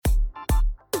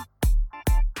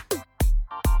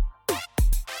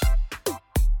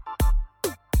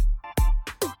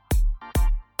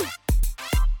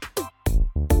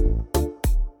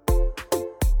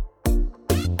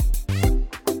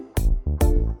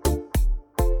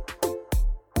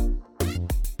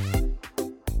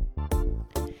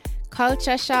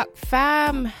Culture Shock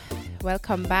fam,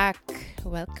 welcome back.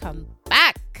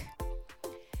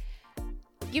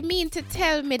 You mean to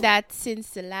tell me that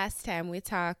since the last time we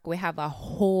talked, we have a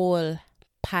whole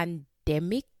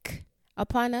pandemic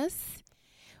upon us?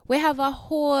 We have a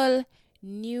whole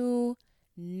new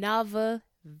novel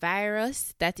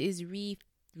virus that is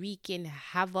wreaking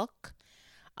havoc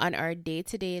on our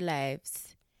day-to-day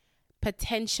lives,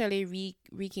 potentially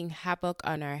wreaking havoc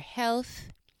on our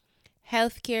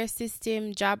healthcare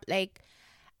system, job. Like,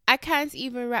 I can't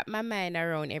even wrap my mind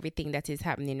around everything that is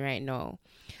happening right now.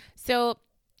 So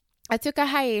I took a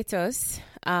hiatus,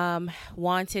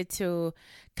 wanted to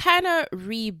kind of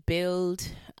rebuild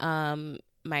my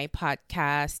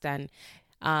podcast, and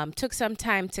took some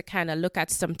time to kind of look at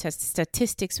some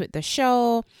statistics with the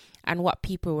show and what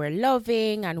people were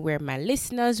loving and where my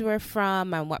listeners were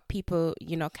from and what people,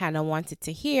 kind of wanted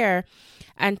to hear,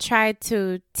 and tried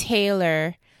to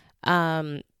tailor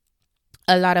a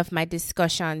lot of my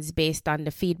discussions based on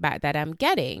the feedback that I'm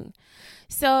getting.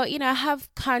 So, I have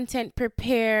content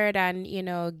prepared and,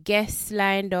 guests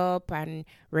lined up and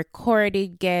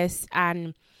recorded guests.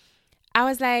 And I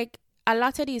was like, a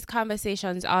lot of these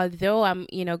conversations, although I'm,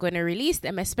 going to release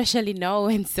them, especially now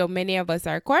when so many of us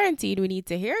are quarantined, we need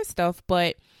to hear stuff.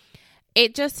 But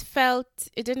it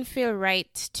didn't feel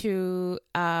right to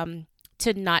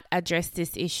not address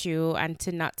this issue and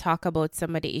to not talk about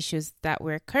some of the issues that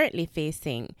we're currently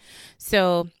facing.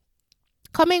 So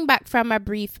coming back from a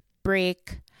brief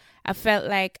break, I felt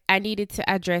like I needed to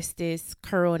address this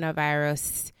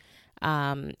coronavirus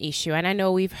issue. And I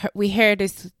know we hear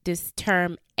this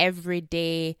term every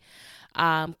day,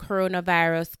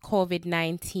 coronavirus,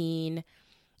 COVID-19,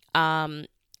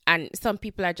 and some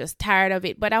people are just tired of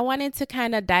it. But I wanted to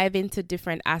kind of dive into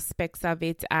different aspects of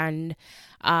it and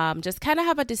just kind of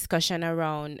have a discussion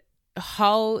around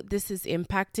how this is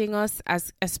impacting us,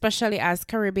 especially as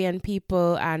Caribbean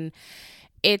people. And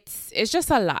it's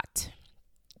just a lot.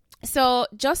 So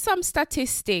just some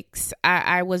statistics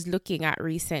I was looking at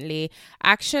recently.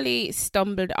 I actually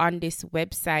stumbled on this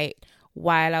website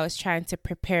while I was trying to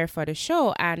prepare for the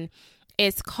show, and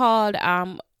it's called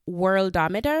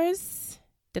Worldometers.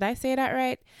 Did I say that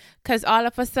right? Because all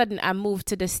of a sudden I moved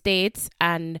to the States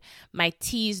and my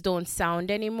T's don't sound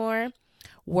anymore.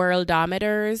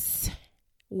 Worldometers.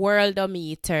 Like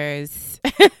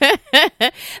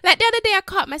the other day I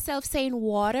caught myself saying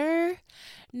water.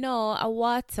 No, a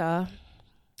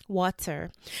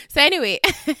water. So anyway,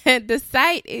 the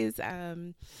site is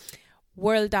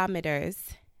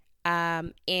Worldometers.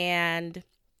 And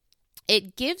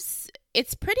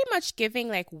it's pretty much giving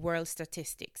like world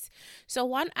statistics. So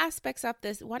one aspect of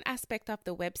the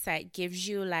website gives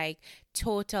you like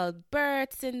total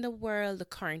births in the world, the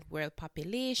current world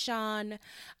population,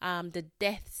 the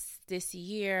deaths this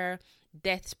year,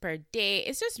 deaths per day.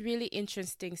 It's just really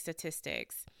interesting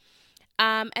statistics.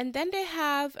 And then they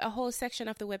have a whole section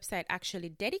of the website actually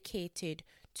dedicated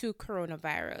to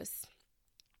coronavirus.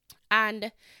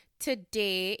 And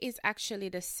today is actually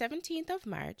the 17th of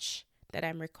March that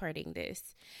I'm recording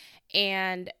this.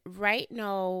 And right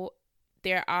now,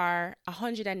 there are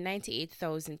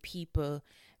 198,000 people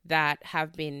that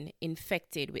have been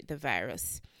infected with the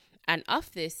virus. And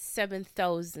of this,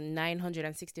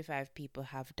 7,965 people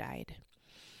have died.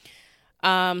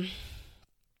 I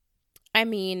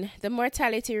mean, the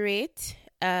mortality rate,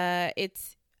 I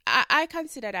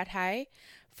consider that high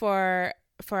for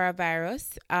a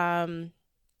virus.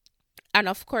 And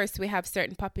of course, we have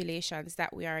certain populations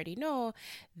that we already know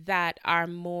that are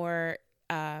more,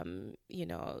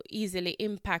 easily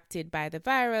impacted by the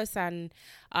virus. And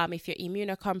if you're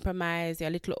immunocompromised, you're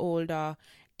a little older,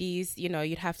 these,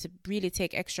 you'd have to really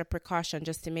take extra precaution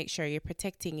just to make sure you're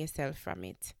protecting yourself from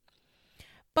it.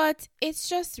 But it's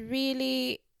just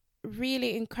really,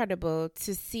 really incredible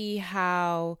to see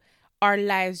how our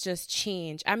lives just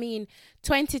change. I mean,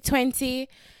 2020...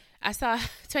 I saw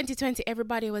 2020,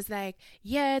 everybody was like,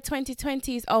 yeah,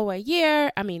 2020 is our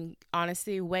year. I mean,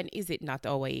 honestly, when is it not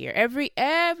our year? Every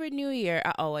new year,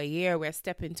 our year, we're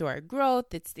stepping to our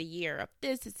growth. It's the year of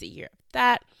this, it's the year of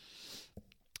that.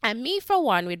 And me, for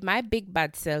one, with my big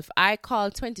bad self, I call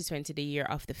 2020 the year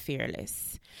of the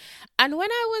fearless. And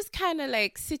when I was kind of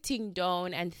like sitting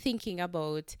down and thinking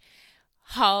about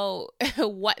how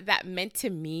what that meant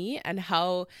to me and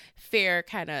how fear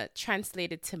kind of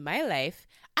translated to my life,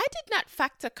 I did not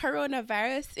factor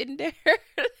coronavirus in there.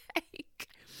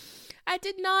 I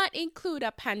did not include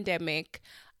a pandemic.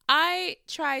 I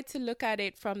tried to look at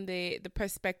it from the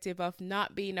perspective of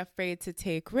not being afraid to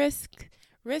take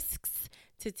risks,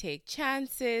 to take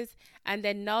chances. And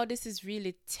then now this is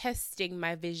really testing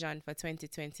my vision for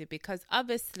 2020, because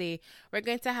obviously we're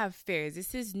going to have fears.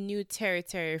 This is new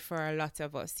territory for a lot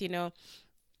of us,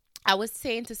 I was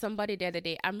saying to somebody the other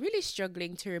day, I'm really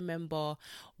struggling to remember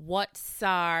what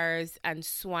SARS and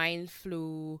swine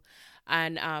flu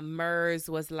and MERS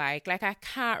was like. Like, I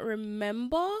can't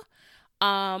remember.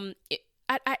 I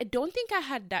don't think I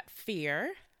had that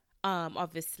fear,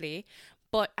 obviously,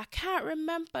 but I can't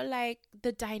remember, like,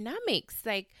 the dynamics.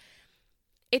 Like,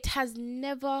 it has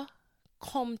never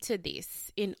come to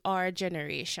this in our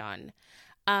generation.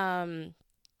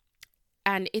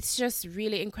 And it's just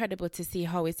really incredible to see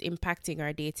how it's impacting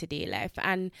our day-to-day life.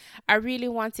 And I really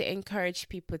want to encourage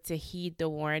people to heed the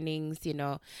warnings,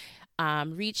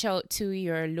 reach out to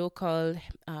your local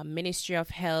Ministry of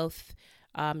Health,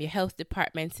 your health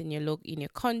departments in your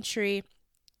country,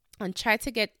 and try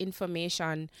to get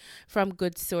information from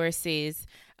good sources.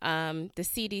 The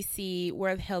CDC,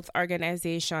 World Health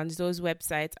Organizations, those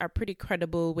websites are pretty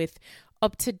credible with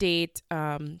up-to-date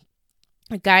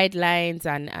guidelines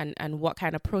and what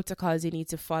kind of protocols you need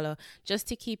to follow just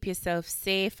to keep yourself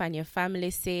safe and your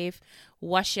family safe.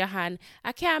 Wash your hand.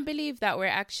 I can't believe that we're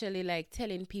actually like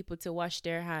telling people to wash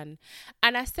their hand.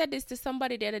 And I said this to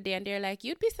somebody the other day, and they're like,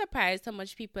 you'd be surprised how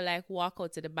much people like walk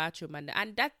out to the bathroom and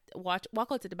walk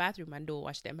out to the bathroom and don't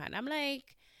wash them hand. I'm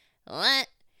like, what?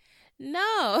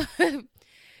 No.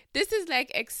 This is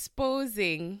like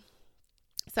exposing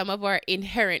some of our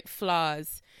inherent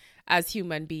flaws as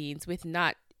human beings with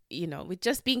not, with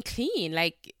just being clean,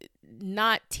 like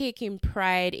not taking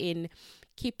pride in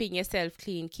keeping yourself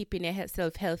clean, keeping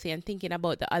yourself healthy, and thinking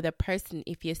about the other person.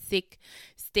 If you're sick,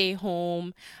 stay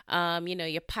home.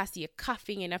 You're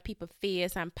coughing in people's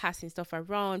face and passing stuff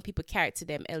around. People carry it to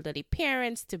them elderly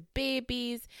parents, to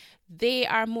babies. They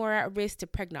are more at risk, to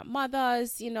pregnant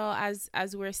mothers,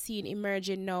 as we're seeing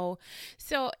emerging now.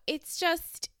 So it's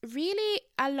just really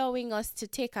allowing us to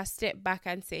take a step back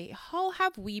and say, how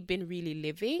have we been really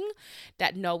living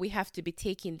that now we have to be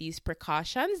taking these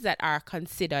precautions that are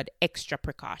considered extra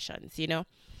precautions,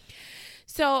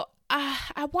 So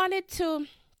I wanted to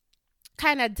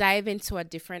kind of dive into a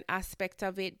different aspect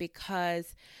of it,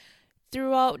 because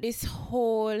throughout this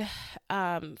whole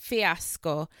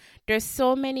fiasco, there's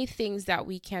so many things that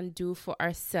we can do for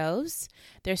ourselves.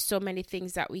 There's so many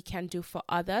things that we can do for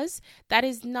others. That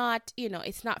is not,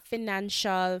 it's not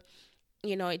financial.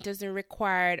 It doesn't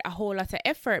require a whole lot of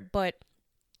effort, but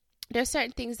there's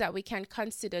certain things that we can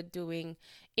consider doing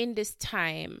in this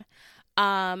time.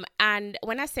 And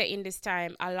when I say in this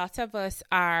time, a lot of us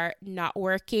are not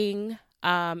working,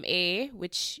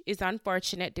 which is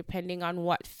unfortunate depending on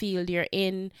what field you're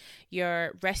in.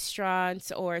 Your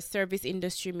restaurants or service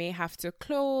industry may have to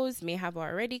close, may have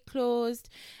already closed.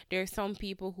 There are some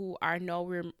people who are now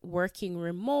working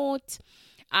remote.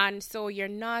 And so you're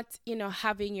not,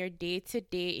 having your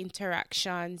day-to-day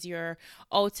interactions, you're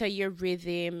out of your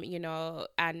rhythm,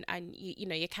 and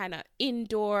you're kind of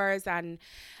indoors and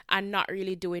not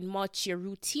really doing much. Your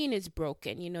routine is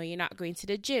broken. You're not going to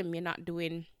the gym. You're not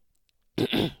doing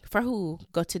for who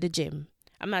go to the gym.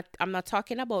 I'm not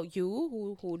talking about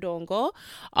you who don't go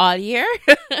all year.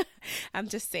 I'm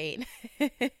just saying.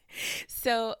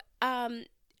 So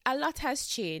a lot has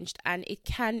changed, and it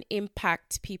can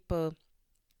impact people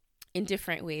in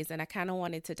different ways, and I kind of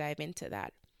wanted to dive into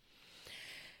that.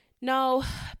 Now,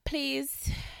 please,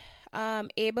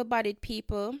 able-bodied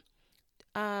people,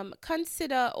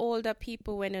 consider older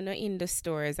people when you're in the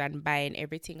stores and buying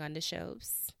everything on the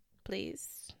shelves,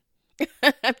 please.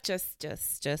 I'm just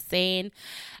saying.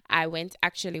 I went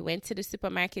to the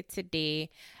supermarket today,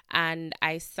 and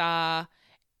I saw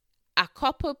a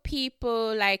couple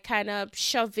people like kind of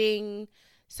shoving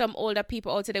some older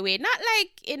people out of the way. Not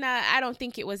like I don't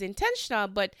think it was intentional,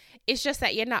 but it's just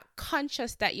that you're not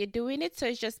conscious that you're doing it. So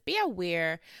it's just be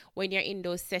aware when you're in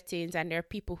those settings and there are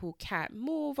people who can't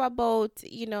move about,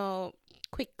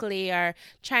 quickly, or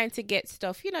trying to get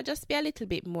stuff, just be a little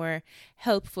bit more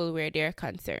helpful where they're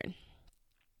concerned.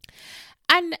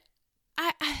 And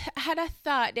I had a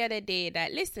thought the other day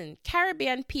that, listen,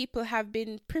 Caribbean people have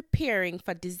been preparing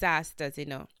for disasters,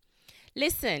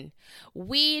 Listen,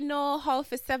 we know how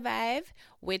to survive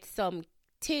with some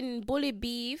tin bully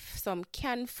beef, some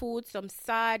canned food, some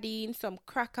sardines, some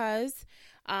crackers,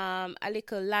 a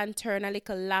little lantern, a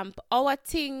little lamp. Our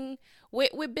thing,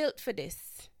 we're built for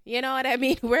this. You know what I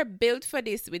mean? We're built for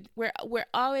this. We're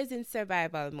always in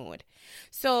survival mode.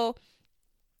 So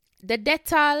the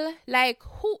Dettol,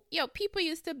 people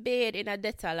used to bathe in a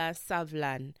Dettol and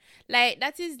Savlon. Like,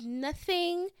 that is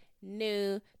nothing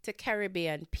new to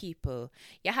Caribbean people.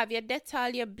 You have your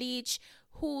Dettol, your bleach.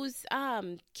 whose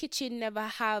kitchen never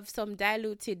have some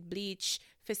diluted bleach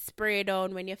for spray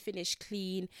down when you finish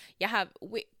clean. You have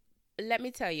let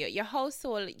me tell you, your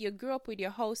household, you grew up with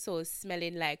your household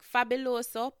smelling like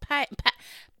Fabuloso,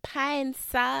 Pine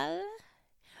Sol.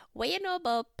 What you know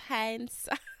about Pine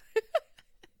Sol?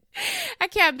 I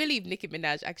can't believe Nicki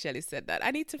Minaj actually said that. I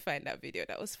need to find that video.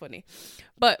 That was funny.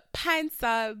 But Pine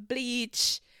Sol,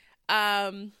 bleach,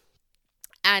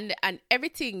 and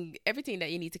everything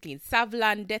that you need to clean,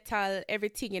 Savlon, Dettol,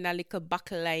 everything in a little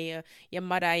buckle, and your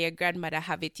mother, your grandmother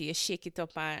have it. You shake it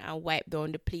up and wipe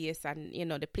down the place, and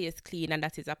the place clean, and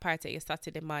that is a part of your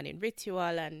Saturday morning ritual.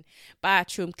 And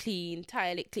bathroom clean,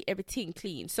 toilet clean, everything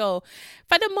clean. So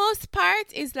for the most part,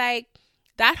 it's like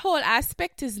that whole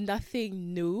aspect is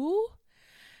nothing new.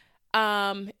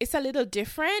 It's a little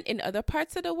different in other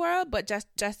parts of the world, but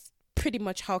just pretty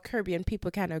much how Caribbean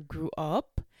people kind of grew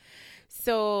up.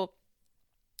 So,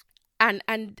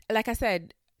 and like I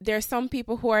said, there are some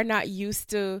people who are not used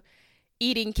to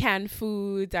eating canned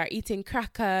foods or eating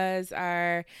crackers,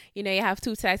 or, you have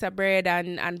 2 slices of bread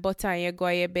and butter and you go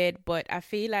to your bed. But I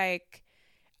feel like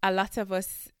a lot of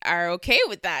us are okay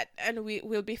with that, and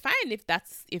we'll be fine if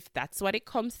that's what it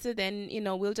comes to. Then,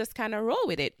 we'll just kind of roll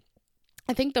with it.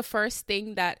 I think the first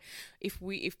thing that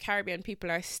if Caribbean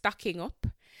people are stocking up,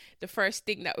 the first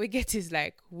thing that we get is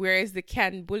like, where is the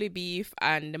canned bully beef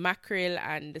and the mackerel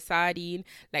and the sardine?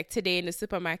 Like today in the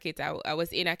supermarket, I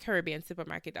was in a Caribbean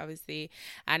supermarket, obviously,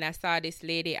 and I saw this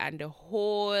lady and the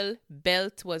whole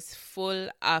belt was full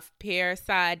of pear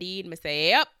sardine. I say,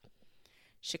 yep,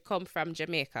 she come from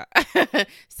Jamaica.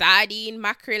 Sardine,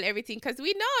 mackerel, everything. Because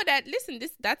we know that, listen,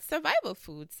 that's survival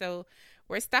food. So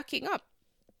we're stocking up.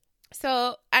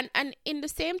 So, and in the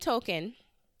same token,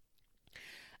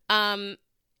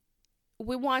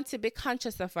 we want to be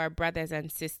conscious of our brothers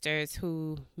and sisters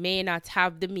who may not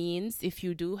have the means. If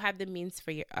you do have the means for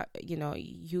your,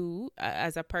 you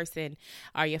as a person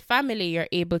or your family, you're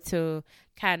able to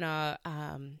kind of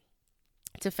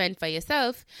to fend for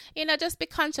yourself. Just be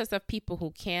conscious of people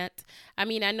who can't. I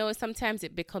mean, I know sometimes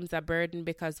it becomes a burden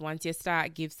because once you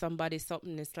start give somebody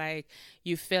something, it's like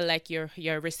you feel like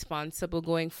you're responsible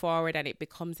going forward, and it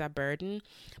becomes a burden.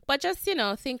 But just,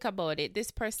 think about it. This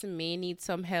person may need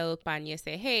some help, and you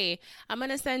say, hey, I'm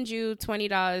going to send you $20,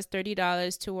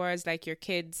 $30 towards like your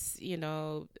kids,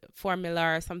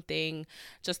 formula or something,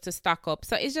 just to stock up.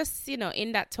 So it's just,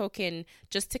 in that token,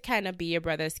 just to kind of be your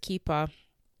brother's keeper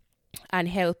and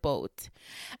help out.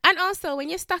 And also, when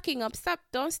you're stocking up,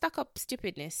 don't stock up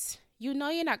stupidness. You're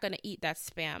not going to eat that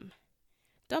spam.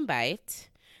 Don't buy it.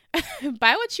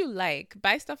 Buy what you like.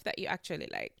 Buy stuff that you actually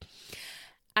like.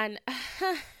 And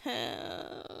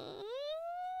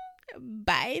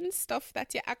buying stuff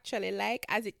that you actually like,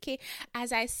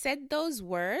 as I said those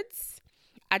words,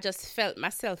 I just felt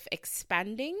myself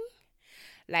expanding,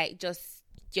 like just,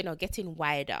 getting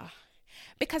wider.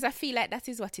 Because I feel like that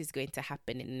is what is going to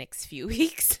happen in the next few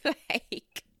weeks.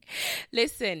 Like,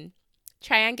 listen,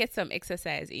 try and get some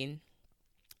exercise in.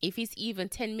 If it's even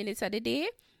 10 minutes of the day,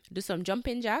 do some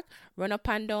jumping jack, run up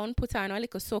and down, put on a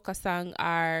little soca song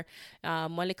or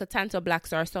one little Tanto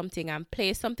Blacks or something, and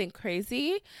play something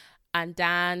crazy and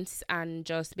dance. And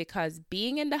just because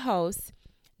being in the house,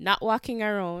 not walking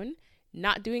around,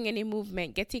 not doing any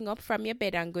movement, getting up from your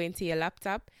bed and going to your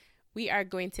laptop, we are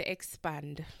going to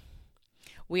expand.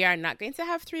 We are not going to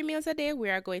have 3 meals a day. We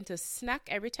are going to snack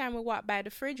every time we walk by the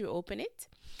fridge. We open it.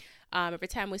 Every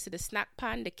time we see the snack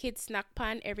pan, the kids' snack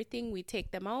pan, everything, we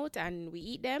take them out and we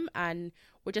eat them. And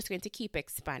we're just going to keep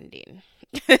expanding.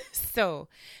 So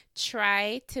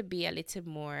try to be a little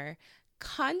more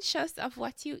conscious of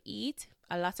what you eat.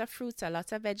 A lot of fruits, a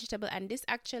lot of vegetable. And this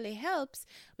actually helps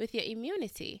with your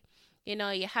immunity.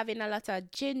 You're having a lot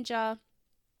of ginger.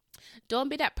 Don't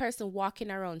be that person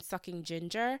walking around sucking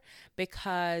ginger,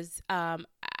 because I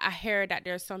hear that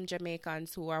there's some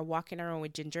Jamaicans who are walking around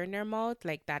with ginger in their mouth,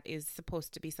 like that is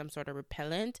supposed to be some sort of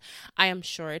repellent. I am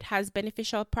sure it has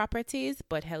beneficial properties,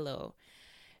 but hello,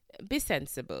 be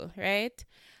sensible, right?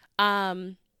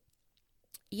 So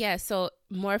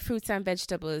more fruits and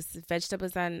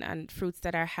vegetables and fruits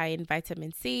that are high in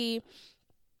vitamin C.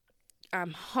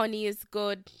 Honey is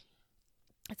good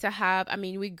to have. I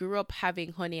mean, we grew up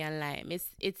having honey and lime.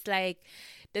 It's like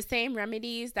the same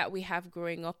remedies that we have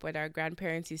growing up, what our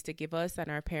grandparents used to give us and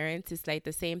our parents. It's like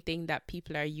the same thing that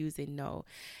people are using now.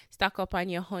 Stock up on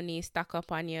your honey, stock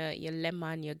up on your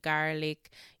lemon, your garlic,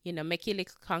 make your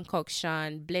little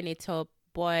concoction, blend it up,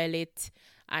 boil it,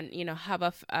 and have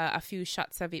a few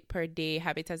shots of it per day.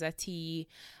 Have it as a tea,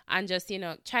 and just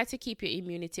try to keep your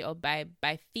immunity up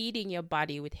by feeding your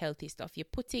body with healthy stuff. You're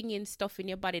putting in stuff in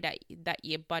your body that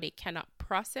your body cannot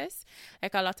process,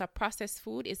 like a lot of processed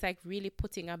food, is like really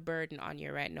putting a burden on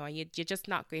you right now. You're just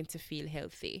not going to feel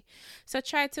healthy. So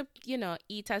try to,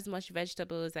 eat as much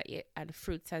vegetables and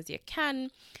fruits as you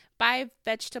can. Buy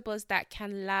vegetables that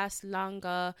can last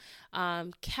longer,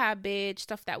 cabbage,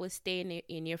 stuff that will stay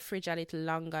in your fridge a little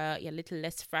longer, a little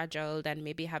less fragile than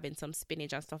maybe having some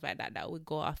spinach and stuff like that will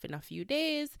go off in a few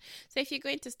days. So if you're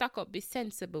going to stock up, be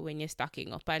sensible when you're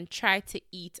stocking up and try to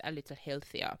eat a little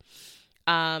healthier.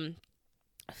 Try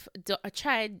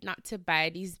not to buy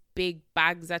these big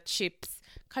bags of chips,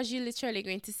 because you're literally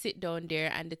going to sit down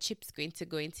there and the chips going to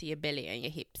go into your belly and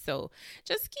your hips. So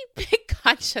just keep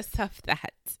conscious of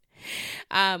that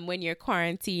when you're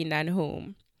quarantined at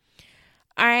home.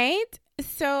 All right.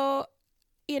 So,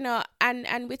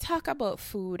 and we talk about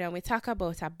food, and we talk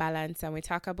about a balance, and we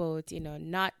talk about,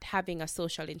 not having a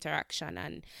social interaction.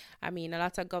 And I mean, a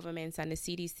lot of governments and the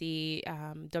CDC,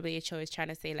 WHO is trying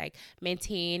to say, like,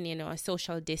 maintain, a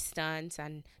social distance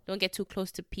and don't get too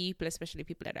close to people, especially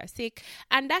people that are sick.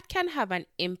 And that can have an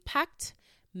impact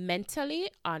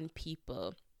mentally on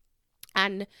people.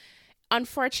 And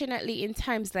unfortunately, in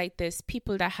times like this,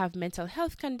 people that have mental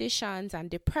health conditions and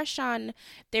depression,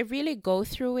 they really go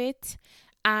through it.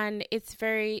 And it's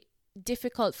very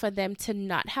difficult for them to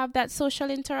not have that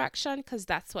social interaction, because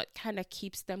that's what kind of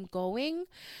keeps them going.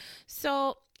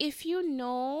 So if you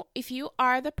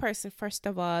are the person, first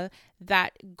of all,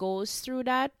 that goes through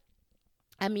that,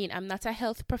 I mean, I'm not a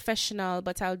health professional,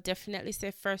 but I'll definitely say,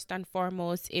 first and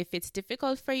foremost, if it's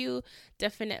difficult for you,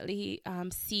 definitely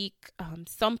seek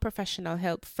some professional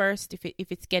help first.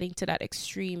 If it's getting to that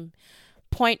extreme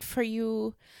point for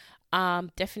you,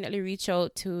 definitely reach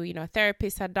out to, a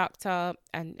therapist, a doctor,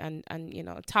 and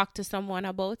talk to someone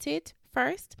about it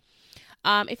first.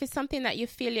 If it's something that you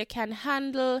feel you can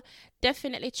handle,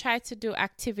 definitely try to do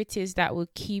activities that will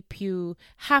keep you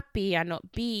happy and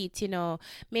upbeat.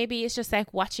 Maybe it's just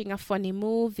like watching a funny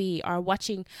movie or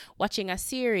watching a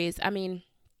series. I mean,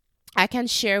 I can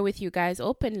share with you guys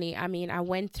openly. I mean, I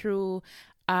went through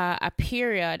a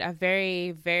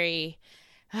very, very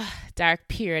dark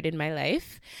period in my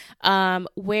life,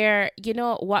 where,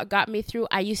 what got me through,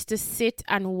 I used to sit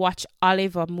and watch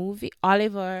Oliver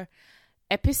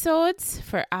episodes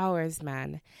for hours,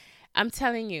 man. I'm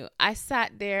telling you, I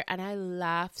sat there and I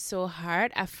laughed so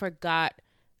hard, I forgot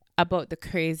about the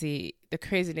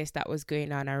craziness that was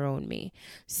going on around me.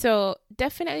 So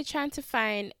definitely trying to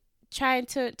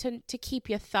keep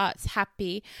your thoughts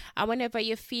happy. And whenever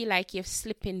you feel like you're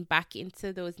slipping back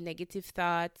into those negative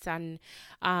thoughts and,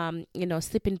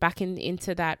 slipping back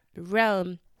into that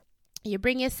realm, you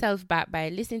bring yourself back by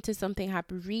listening to something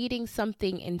happy, reading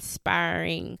something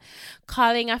inspiring,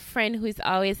 calling a friend who's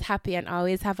always happy and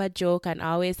always have a joke and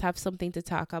always have something to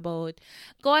talk about.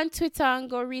 Go on Twitter and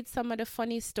go read some of the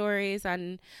funny stories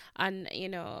and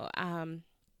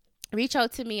reach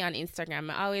out to me on Instagram.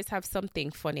 I always have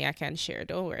something funny I can share.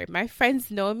 Don't worry. My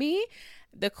friends know me,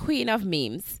 the queen of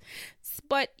memes.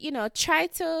 But, try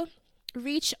to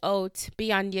reach out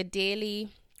beyond your daily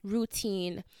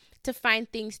routine to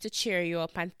find things to cheer you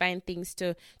up and find things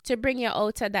to bring you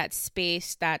out of that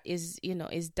space that is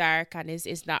dark and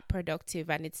is not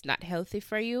productive and it's not healthy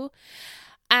for you.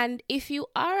 And if you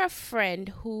are a friend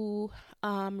who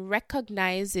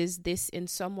recognizes this in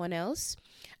someone else,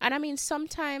 and I mean,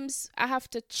 sometimes I have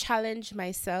to challenge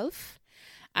myself,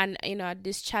 and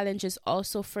this challenge is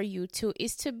also for you too,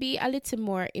 is to be a little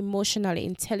more emotionally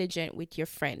intelligent with your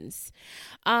friends.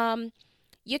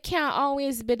 You can't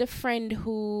always be the friend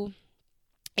who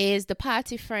is the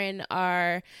party friend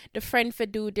or the friend for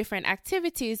do different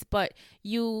activities, but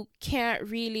you can't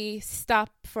really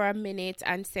stop for a minute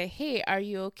and say, hey, are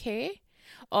you okay?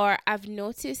 Or I've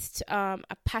noticed a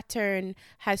pattern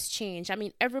has changed. I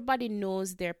mean, everybody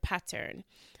knows their pattern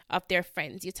of their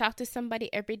friends. You talk to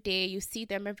somebody every day, you see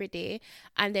them every day,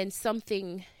 and then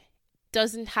something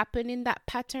doesn't happen in that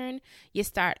pattern, you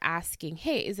start asking,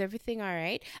 hey, is everything all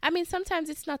right? I mean, sometimes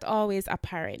it's not always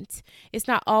apparent. It's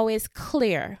not always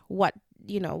clear what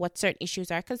certain issues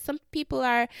are, because some people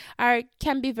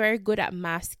can be very good at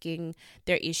masking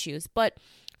their issues. But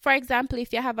for example,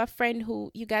 if you have a friend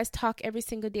who you guys talk every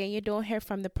single day and you don't hear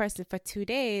from the person for 2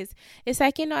 days, it's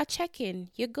like, a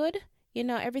check-in. You good?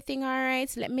 Everything all right?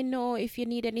 Let me know if you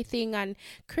need anything, and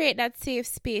create that safe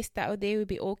space that they will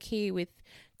be okay with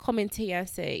coming to you and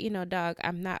say, dog,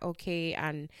 I'm not okay,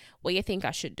 and what you think I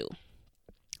should do.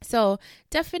 So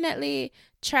definitely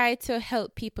try to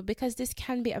help people, because this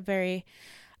can be a very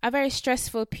a very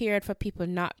stressful period for people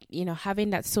not,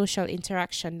 having that social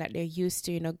interaction that they're used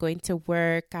to, going to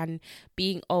work and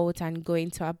being out and going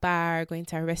to a bar, going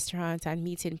to a restaurant and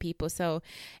meeting people. So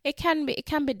it can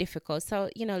be difficult. So,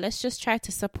 let's just try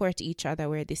to support each other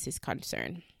where this is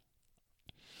concerned.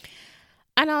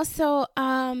 And also,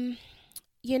 I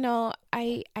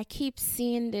keep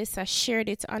seeing this. I shared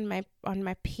it on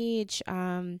my page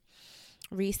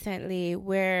recently,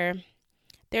 where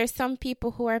there's some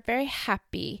people who are very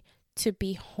happy to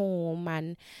be home,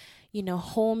 and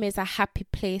home is a happy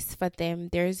place for them.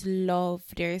 There's love,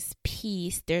 there's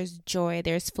peace, there's joy,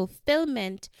 there's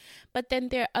fulfillment. But then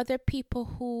there are other people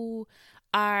who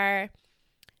are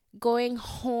going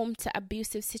home to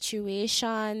abusive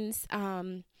situations,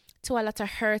 to a lot of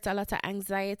hurt, a lot of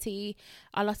anxiety,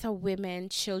 a lot of women,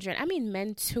 children,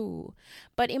 men too.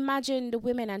 But imagine the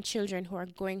women and children who are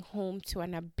going home to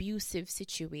an abusive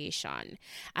situation.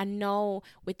 And now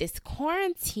with this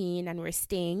quarantine and we're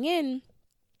staying in,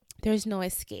 there's no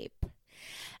escape.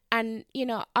 And,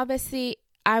 obviously,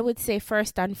 I would say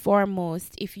first and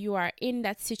foremost, if you are in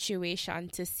that situation,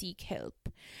 to seek help.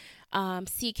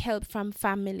 Seek help from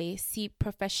family, seek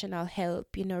professional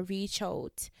help, reach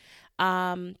out.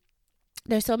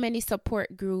 There's so many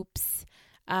support groups,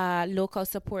 local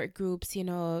support groups,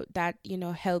 that,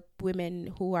 help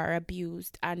women who are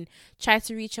abused, and try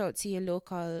to reach out to your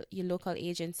local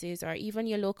agencies, or even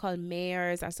your local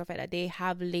mayors and stuff like that. They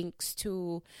have links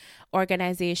to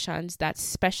organizations that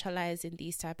specialize in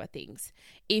these type of things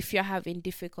if you're having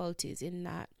difficulties in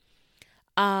that.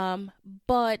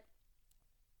 But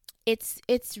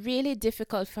it's really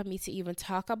difficult for me to even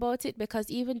talk about it,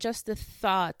 because even just the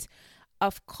thought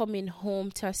of coming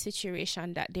home to a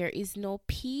situation that there is no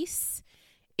peace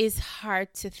is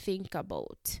hard to think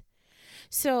about.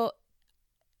 So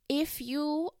if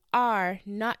you are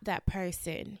not that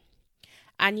person,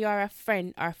 and you're a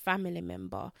friend or family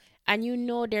member, and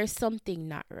there's something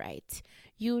not right,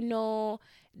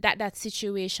 that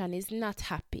situation is not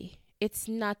happy, it's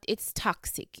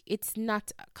toxic, it's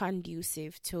not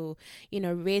conducive to,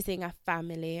 raising a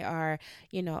family or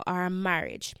a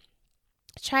marriage,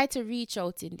 try to reach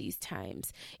out in these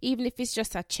times, even if it's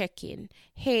just a check-in.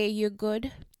 Hey, you good?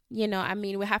 We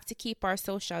have to keep our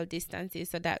social distances,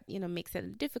 so that, makes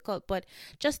it difficult, but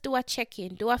just do a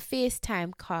check-in, do a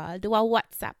FaceTime call, do a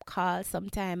WhatsApp call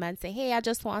sometime and say, hey, I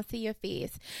just want to see your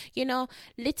face.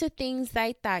 Little things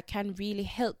like that can really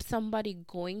help somebody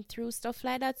going through stuff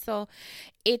like that. So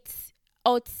it's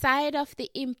outside of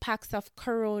the impacts of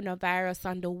coronavirus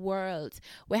on the world,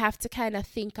 we have to kind of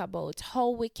think about how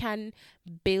we can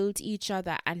build each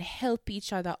other and help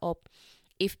each other up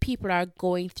if people are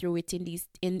going through it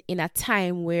in a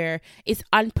time where it's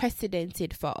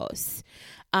unprecedented for us.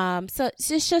 So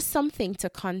it's just something to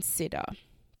consider.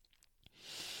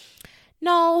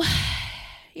 Now,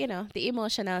 the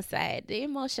emotional side.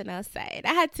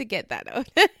 I had to get that out.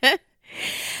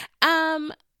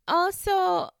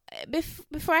 Also,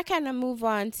 before I kind of move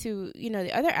on to,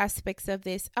 the other aspects of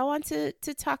this, I want to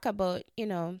talk about,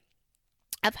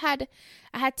 I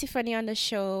had Tiffany on the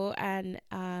show, and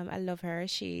I love her.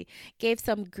 She gave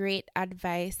some great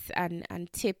advice and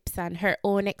tips on her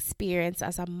own experience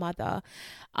as a mother,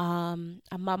 a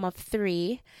mom of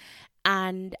 3.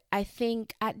 And I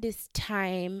think at this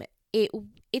time,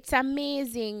 it's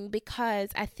amazing, because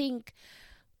I think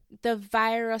the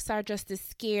virus, or just the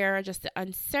scare, just the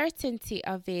uncertainty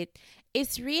of it,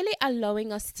 it's really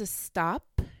allowing us to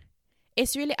stop.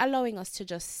 It's really allowing us to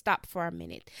just stop for a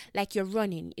minute. Like you're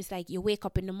running. It's like you wake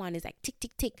up in the morning. It's like tick,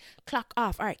 tick, tick. Clock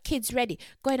off. All right, kids ready.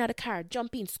 Going out of the car.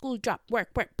 Jump in. School drop.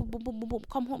 Work. Boom, boom, boom, boom, boom.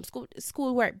 Come home.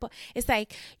 School work. But it's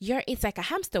like it's like a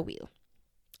hamster wheel.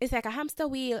 It's like a hamster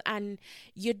wheel, and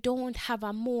you don't have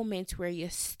a moment where you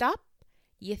stop,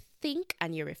 you think,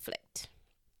 and you reflect.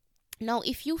 Now,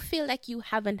 if you feel like you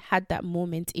haven't had that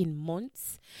moment in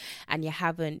months, and you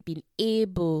haven't been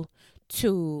able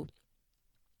to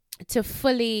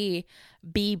fully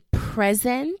be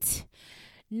present,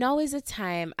 now is the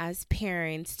time as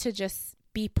parents to just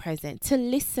be present, to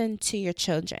listen to your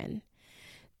children,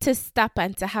 to stop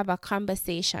and to have a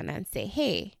conversation and say,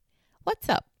 hey, what's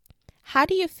up? How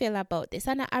do you feel about this?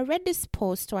 And I read this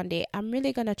post one day. I'm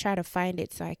really going to try to find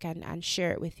it so I can and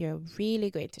share it with you. I'm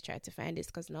really going to try to find this,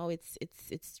 because now it's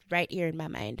right here in my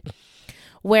mind,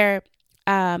 where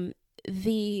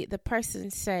the person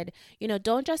said,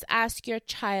 don't just ask your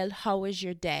child, how was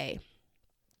your day?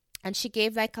 And she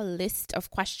gave like a list of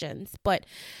questions, but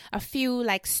a few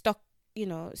like stuck,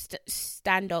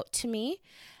 stand out to me.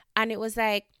 And it was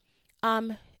like,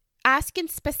 asking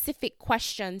specific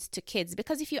questions to kids,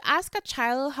 because if you ask a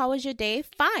child, how was your day?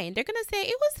 Fine. They're going to say,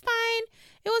 it was fine.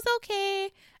 It was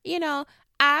okay.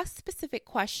 Ask specific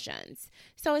questions.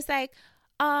 So it's like,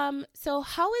 so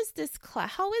how is this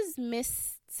class? How is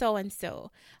Miss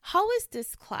so-and-so? How is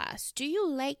this class? Do you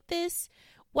like this?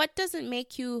 What doesn't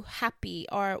make you happy,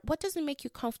 or what doesn't make you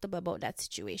comfortable about that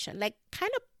situation? Like,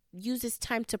 kind of use this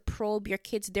time to probe your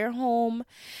kids, their home,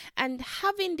 and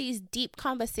having these deep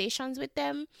conversations with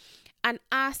them and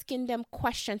asking them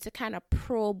questions to kind of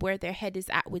probe where their head is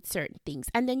at with certain things.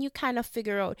 And then you kind of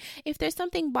figure out if there's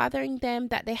something bothering them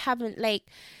that they haven't, like,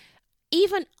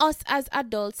 even us as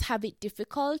adults have it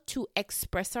difficult to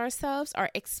express ourselves or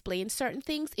explain certain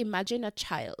things. Imagine a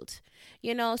child,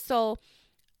 So,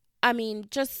 I mean,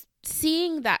 just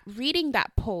seeing that, reading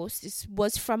that post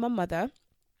was from a mother.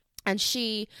 And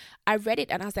I read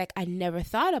it and I was like, I never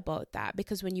thought about that.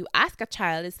 Because when you ask a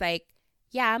child, it's like,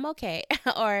 yeah, I'm okay.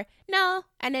 Or no.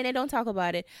 And then they don't talk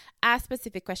about it. Ask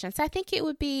specific questions. So I think it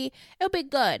would be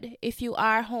good if you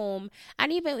are home,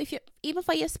 and even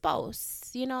for your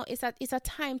spouse, it's a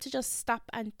time to just stop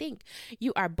and think.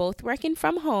 You are both working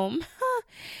from home.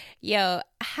 Yo,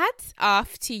 hats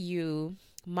off to you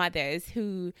mothers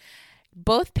who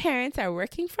both parents are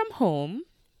working from home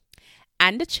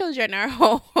and the children are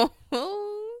home.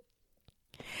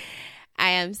 I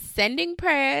am sending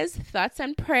prayers, thoughts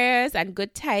and prayers and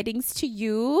good tidings to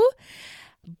you.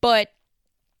 But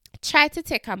try to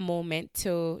take a moment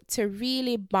to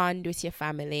really bond with your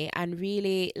family and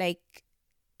really, like,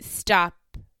 stop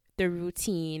the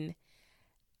routine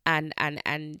and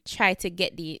try to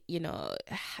get the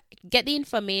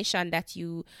information that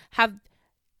you have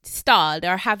stalled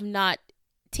or have not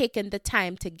taken the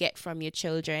time to get from your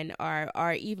children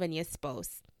or even your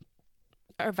spouse,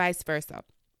 or vice versa.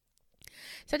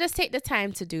 So just take the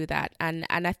time to do that, and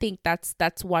I think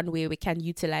that's one way we can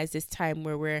utilize this time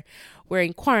where we're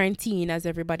in quarantine, as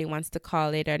everybody wants to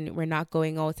call it, and we're not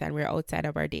going out and we're outside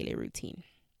of our daily routine.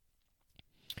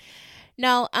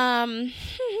 Now,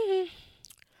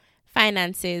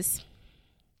 finances.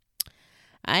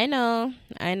 I know.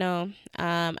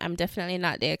 I'm definitely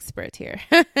not the expert here.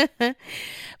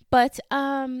 But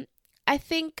I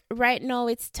think right now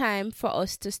it's time for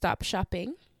us to stop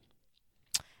shopping.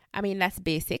 I mean, that's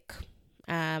basic.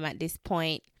 At this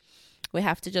point, we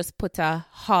have to just put a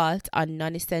halt on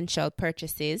non-essential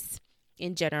purchases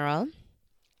in general.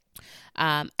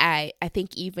 I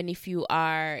think even if you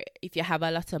have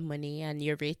a lot of money and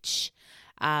you're rich,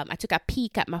 I took a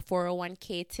peek at my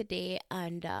 401k today,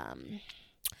 and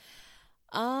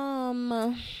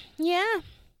yeah.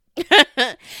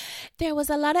 There was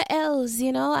a lot of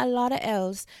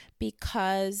L's,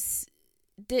 because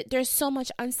there's so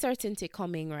much uncertainty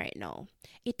coming right now.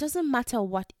 It doesn't matter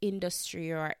what industry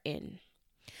you're in.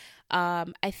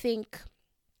 I think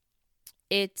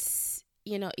it's,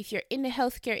 if you're in the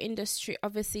healthcare industry,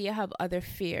 obviously you have other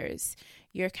fears.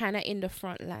 You're kind of in the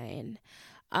front line.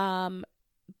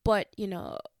 But,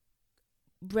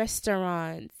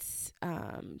 restaurants,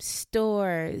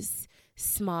 stores,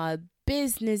 small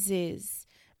businesses,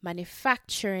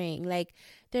 manufacturing, like,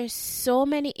 there's so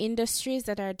many industries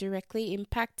that are directly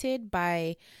impacted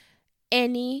by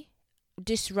any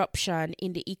disruption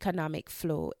in the economic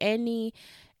flow.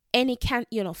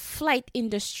 Flight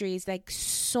industries, like,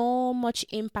 so much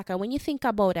impact. And when you think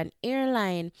about an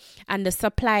airline and the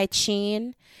supply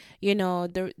chain,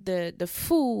 the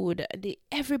food,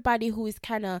 everybody who is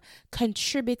kind of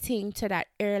contributing to that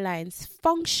airline's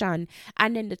function,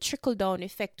 and then the trickle down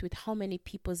effect with how many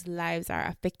people's lives are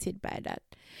affected by that.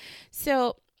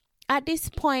 So at this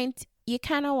point, you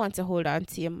kind of want to hold on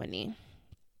to your money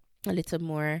a little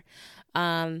more.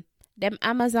 Them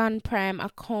Amazon Prime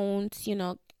accounts,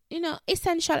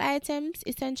 essential items,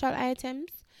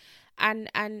 and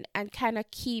kind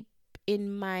of keep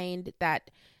in mind that,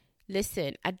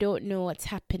 listen, I don't know what's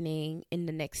happening in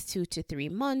the next 2 to 3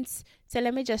 months, so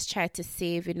let me just try to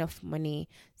save enough money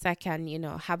so I can,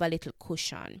 have a little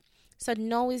cushion. So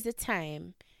now is the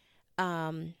time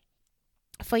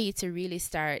for you to really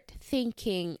start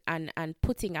thinking and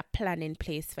putting a plan in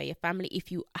place for your family,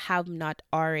 if you have not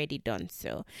already done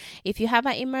so. If you have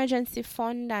an emergency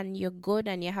fund and you're good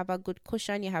and you have a good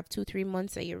cushion, you have 2-3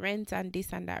 months of your rent and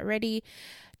this and that ready,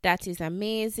 that is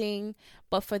amazing.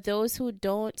 But for those who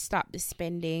don't, stop the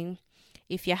spending.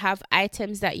 If you have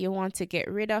items that you want to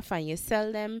get rid of and you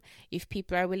sell them, if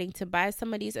people are willing to buy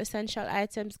some of these essential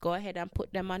items, go ahead and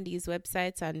put them on these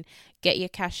websites and get your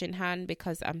cash in hand,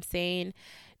 because I'm saying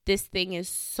this thing is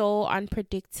so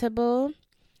unpredictable.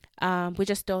 We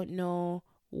just don't know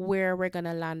where we're going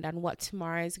to land and what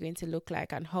tomorrow is going to look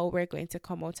like and how we're going to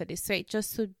come out of this. So it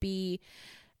just would be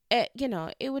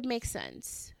it would make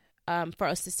sense for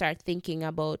us to start thinking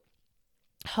about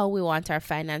how we want our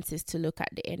finances to look at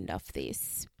the end of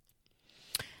this.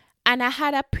 And I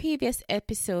had a previous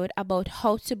episode about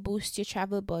how to boost your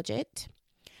travel budget.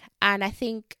 And I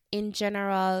think in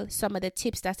general, some of the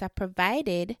tips that are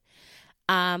provided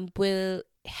will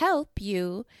help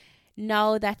you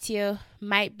now that you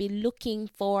might be looking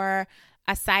for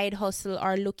a side hustle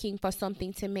or looking for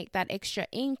something to make that extra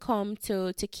income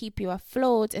to keep you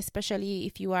afloat, especially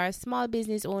if you are a small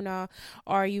business owner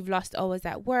or you've lost hours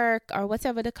at work or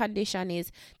whatever the condition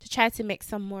is, to try to make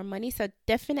some more money. So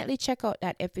definitely check out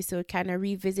that episode, kind of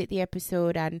revisit the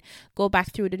episode and go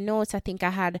back through the notes. I think I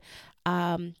had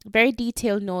very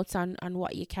detailed notes on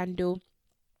what you can do,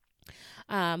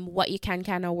 what you can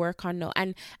kind of work on now,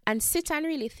 and sit and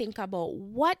really think about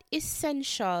what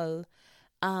essential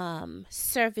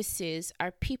services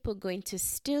are people going to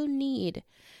still need,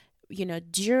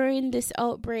 during this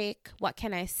outbreak. What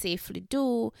can I safely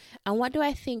do? And what do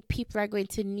I think people are going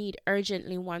to need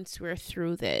urgently once we're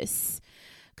through this?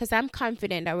 Because I'm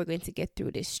confident that we're going to get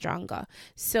through this stronger.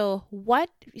 So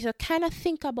kind of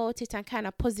think about it and kind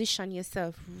of position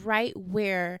yourself right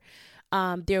where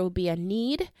there will be a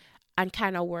need, and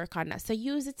kind of work on that. So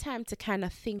use the time to kind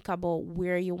of think about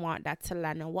where you want that to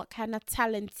land and what kind of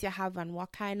talents you have and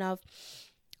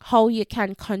how you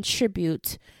can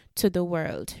contribute to the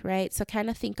world, right? So kind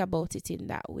of think about it in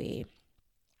that way.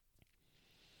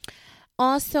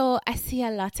 Also, I see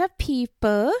a lot of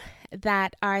people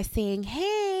that are saying,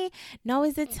 hey, now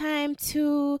is the time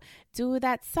to do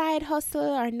that side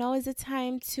hustle, or now is the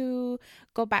time to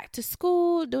go back to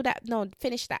school,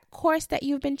 finish that course that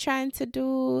you've been trying to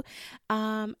do.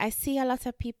 I see a lot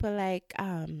of people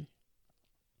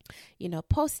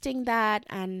posting that,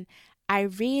 and I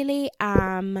really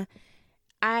I'm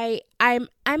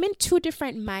in two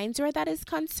different minds where that is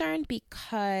concerned,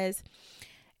 because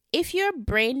if your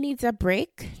brain needs a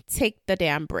break, take the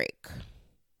damn break.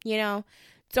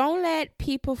 Don't let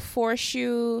people force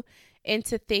you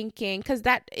into thinking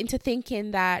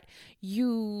that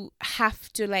you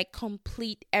have to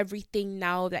complete everything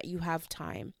now that you have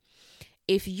time.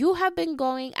 If you have been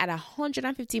going at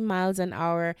 150 miles an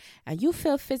hour and you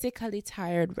feel physically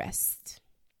tired, rest.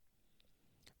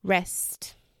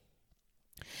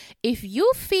 If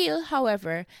you feel,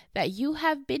 however, that you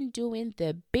have been doing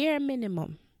the bare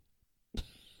minimum,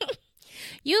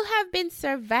 you have been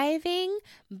surviving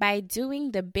by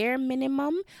doing the bare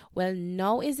minimum, well,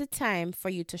 now is the time for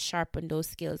you to sharpen those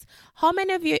skills. How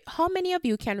many of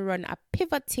you can run a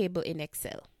pivot table in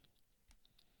Excel?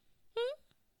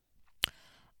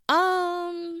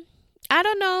 I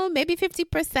don't know, maybe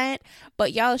 50%,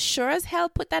 but y'all sure as hell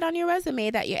put that on your resume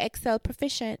that you're Excel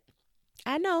proficient.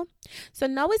 I know. So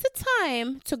now is the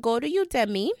time to go to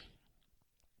Udemy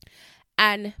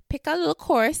and pick a little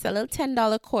course, a little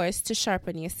 $10 course to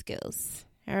sharpen your skills.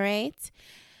 All right.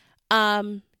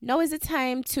 Now is the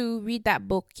time to read that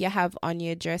book you have on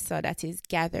your dresser that is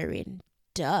Gathering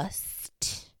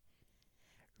Dust.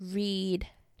 Read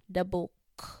the book.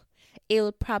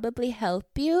 It'll probably help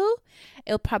you.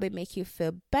 It'll probably make you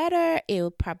feel better. It'll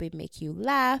probably make you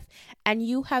laugh. And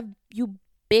you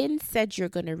been said you're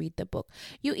going to read the book.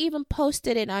 You even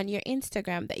posted it on your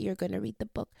Instagram that you're going to read the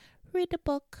book. Read the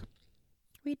book.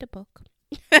 Read the book.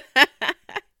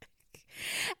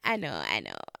 I know.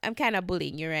 I'm kind of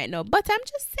bullying you right now, but I'm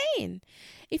just saying,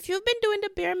 if you've been doing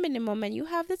the bare minimum and you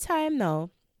have the time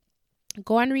now,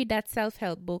 go and read that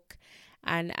self-help book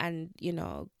and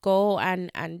go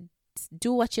and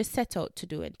do what you set out to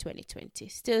do in 2020.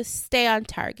 Still stay on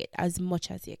target as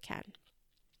much as you can.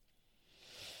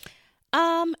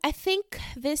 I think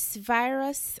this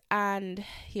virus and,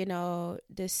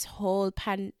 this whole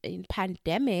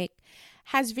pandemic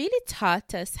has really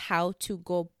taught us how to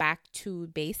go back to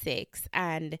basics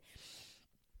and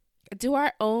do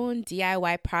our own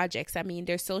DIY projects. I mean,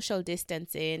 there's social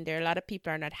distancing. There are a lot of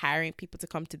people are not hiring people to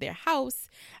come to their house.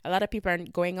 A lot of people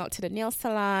aren't going out to the nail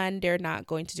salon. They're not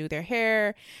going to do their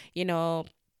hair.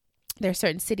 There are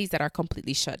certain cities that are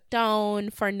completely shut down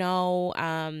for now.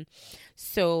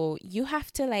 So you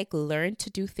have to learn to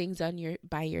do things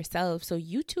by yourself. So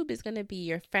YouTube is going to be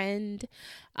your friend.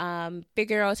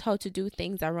 Figure out how to do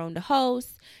things around the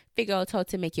house. Figure out how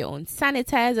to make your own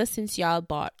sanitizer since y'all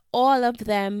bought all of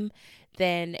them.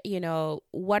 Then,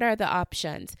 what are the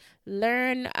options?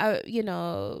 Learn,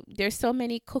 there's so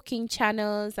many cooking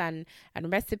channels and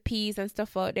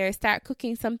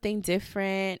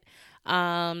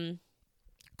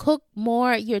cook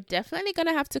more. You're definitely going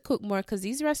to have to cook more because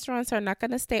these restaurants are not going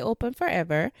to stay open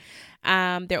forever.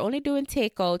 They're only doing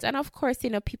takeouts. And of course,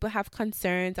 people have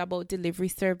concerns about delivery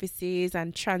services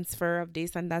and transfer of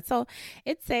this and that. So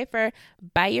it's safer.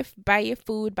 Buy your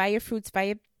food, buy your fruits, buy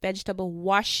your vegetable,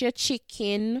 wash your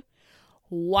chicken,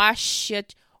 wash your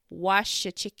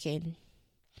chicken.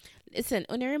 Listen,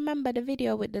 when you remember the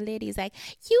video with the ladies like,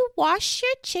 you wash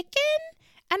your chicken?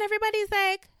 And everybody's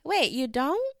like, wait, you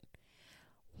don't?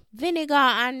 Vinegar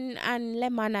and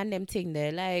lemon and them thing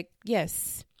there. Like,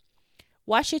 yes.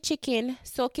 Wash your chicken,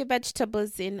 soak your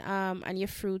vegetables in and your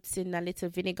fruits in a little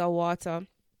vinegar water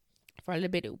for a little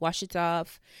bit, wash it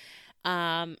off.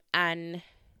 And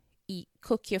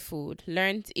cook your food.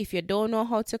 Learn. If you don't know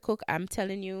how to cook, I'm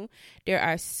telling you, there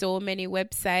are so many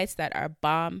websites that are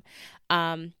bomb.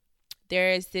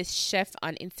 There is this chef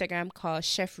on Instagram called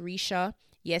Chef Risha.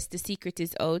 Yes, the secret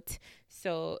is out.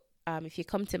 So if you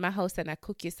come to my house and I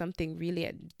cook you something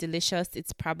really delicious,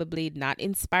 it's probably not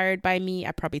inspired by me.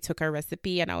 I probably took her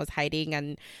recipe and I was hiding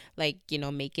and making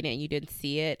it and you didn't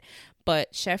see it.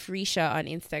 But Chef Risha on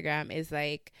Instagram is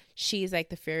like, she's like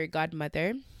the fairy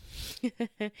godmother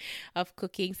of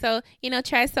cooking. So,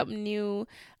 try something new.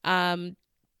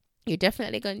 You're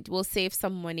definitely will save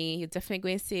some money. You're definitely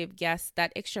going to save gas,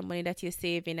 that extra money that you're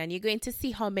saving, and you're going to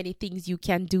see how many things you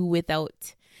can do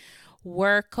without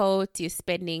workout. You're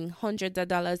spending hundreds of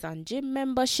dollars on gym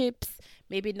memberships.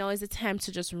 Maybe now is the time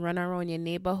to just run around your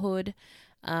neighborhood.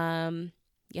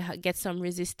 Get some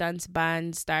resistance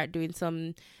bands, start doing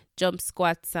some jump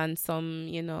squats and some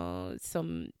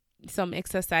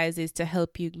exercises to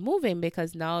help you moving,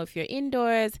 because now if you're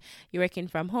indoors, you're working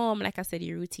from home, like I said,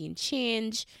 your routine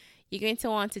change. You're going to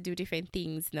want to do different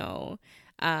things now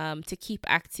to keep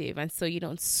active, and so you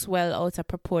don't swell out of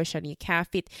proportion. You can't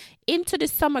fit into the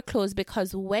summer clothes,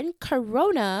 because when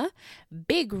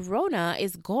big Rona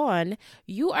is gone,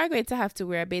 you are going to have to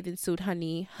wear a bathing suit,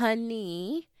 honey.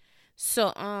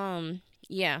 So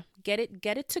get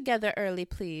it together early,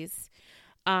 please.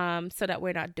 So that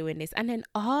we're not doing this. And then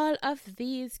all of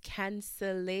these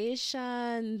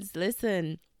cancellations.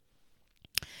 Listen,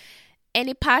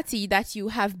 any party that you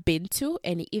have been to,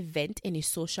 any event, any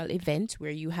social event where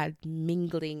you had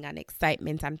mingling and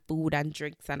excitement and food and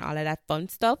drinks and all of that fun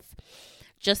stuff,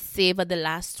 just savor the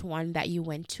last one that you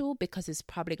went to, because it's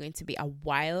probably going to be a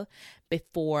while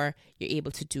before you're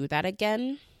able to do that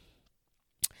again.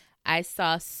 I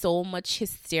saw so much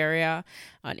hysteria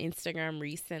on Instagram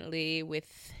recently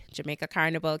with Jamaica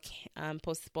Carnival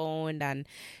postponed, and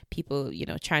people,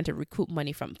 trying to recoup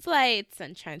money from flights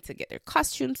and trying to get their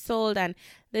costumes sold. And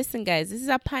listen, guys, this is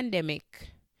a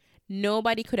pandemic.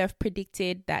 Nobody could have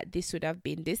predicted that this would have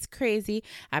been this crazy.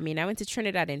 I mean, I went to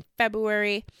Trinidad in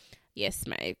February. Yes,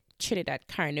 my Trinidad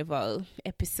Carnival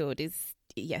episode it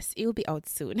will be out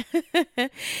soon.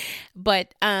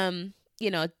 But, when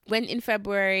in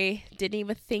February, didn't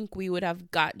even think we would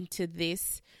have gotten to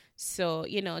this. So,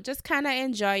 just kind of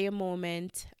enjoy your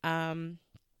moment. All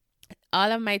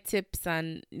of my tips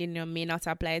and, may not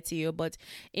apply to you, but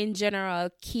in general,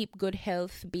 keep good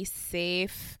health, be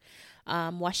safe.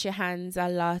 Wash your hands a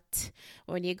lot.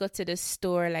 When you go to the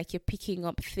store, like you're picking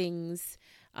up things,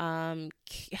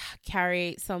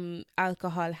 carry some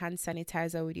alcohol hand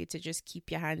sanitizer with you to just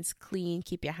keep your hands clean,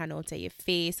 keep your hand out of your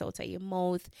face, out of your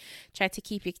mouth. Try to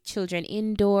keep your children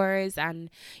indoors, and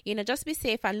just be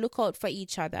safe and look out for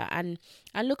each other, and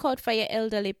look out for your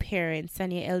elderly parents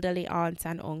and your elderly aunts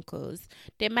and uncles.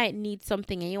 They might need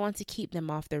something and you want to keep them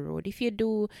off the road. If you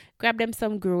do, grab them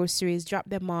some groceries, drop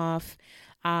them off.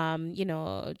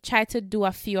 Try to do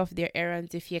a few of their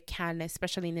errands if you can,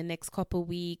 especially in the next couple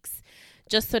weeks,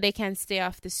 just so they can stay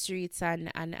off the streets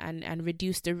and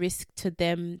reduce the risk to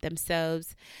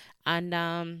themselves.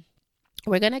 And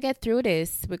we're going to get through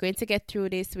this. We're going to get through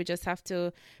this. We just have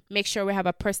to make sure we have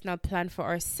a personal plan for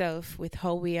ourselves with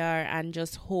how we are, and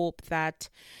just hope that,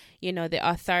 the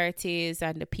authorities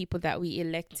and the people that we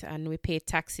elect and we pay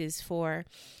taxes for,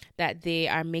 that they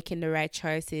are making the right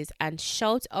choices. And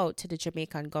shout out to the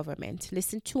Jamaican government.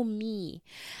 Listen to me.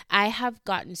 I have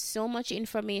gotten so much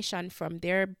information from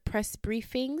their press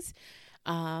briefings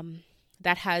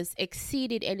that has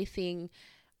exceeded anything,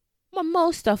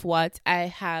 most of what I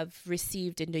have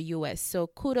received in the US. So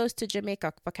kudos to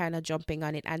Jamaica for kind of jumping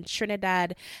on it. And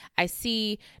Trinidad, I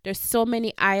see there's so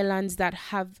many islands that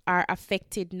are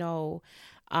affected now.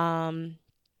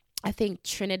 I think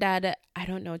Trinidad,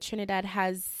 Trinidad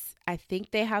has, I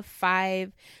think they have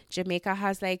 5. Jamaica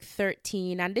has like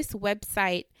 13. And this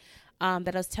website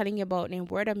that I was telling you about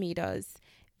named Word of Me does,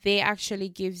 they actually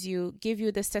give you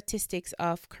the statistics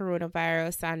of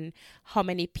coronavirus and how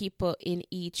many people in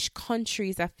each country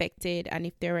is affected and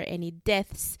if there were any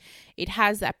deaths. It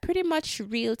has a pretty much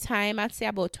real time, I'd say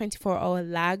about 24-hour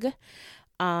lag,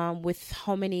 with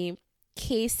how many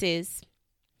cases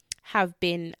have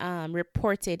been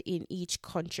reported in each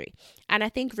country. And I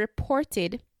think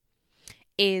reported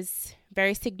is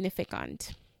very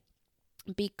significant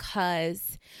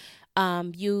because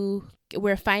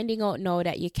we're finding out now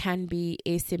that you can be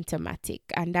asymptomatic,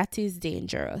 and that is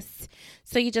dangerous.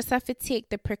 So you just have to take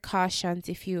the precautions.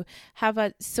 If you have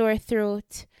a sore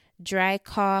throat, dry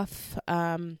cough,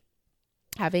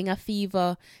 having a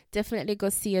fever, definitely go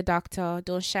see a doctor.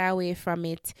 Don't shy away from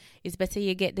it. It's better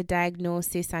you get the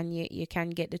diagnosis and you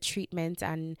can get the treatment,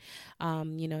 and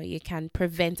you can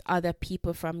prevent other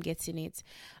people from getting it.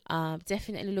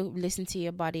 Definitely listen to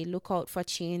your body. Look out for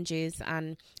changes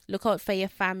and look out for your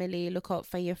family. Look out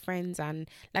for your friends. And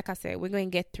like I said, we're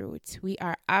going to get through it. We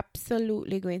are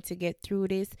absolutely going to get through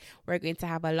this. We're going to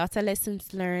have a lot of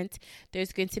lessons learned.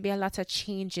 There's going to be a lot of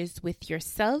changes with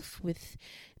yourself, with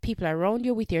people around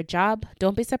you, with your job.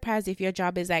 Don't be surprised if your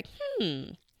job is like,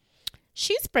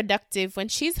 she's productive when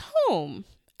she's home.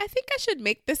 I think I should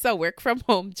make this a work from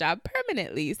home job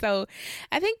permanently. So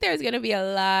I think there's going to be a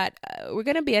lot. We're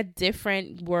going to be a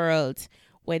different world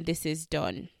when this is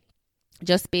done,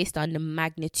 just based on the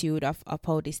magnitude of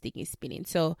how this thing is spinning.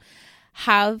 So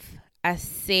have a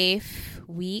safe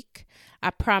week.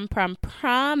 I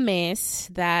promise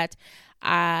that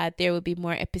there will be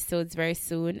more episodes very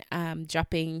soon.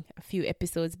 Dropping a few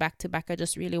episodes back to back. I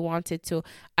just really wanted to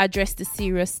address the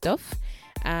serious stuff.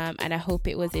 And I hope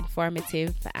it was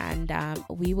informative. And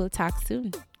we will talk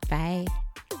soon. Bye.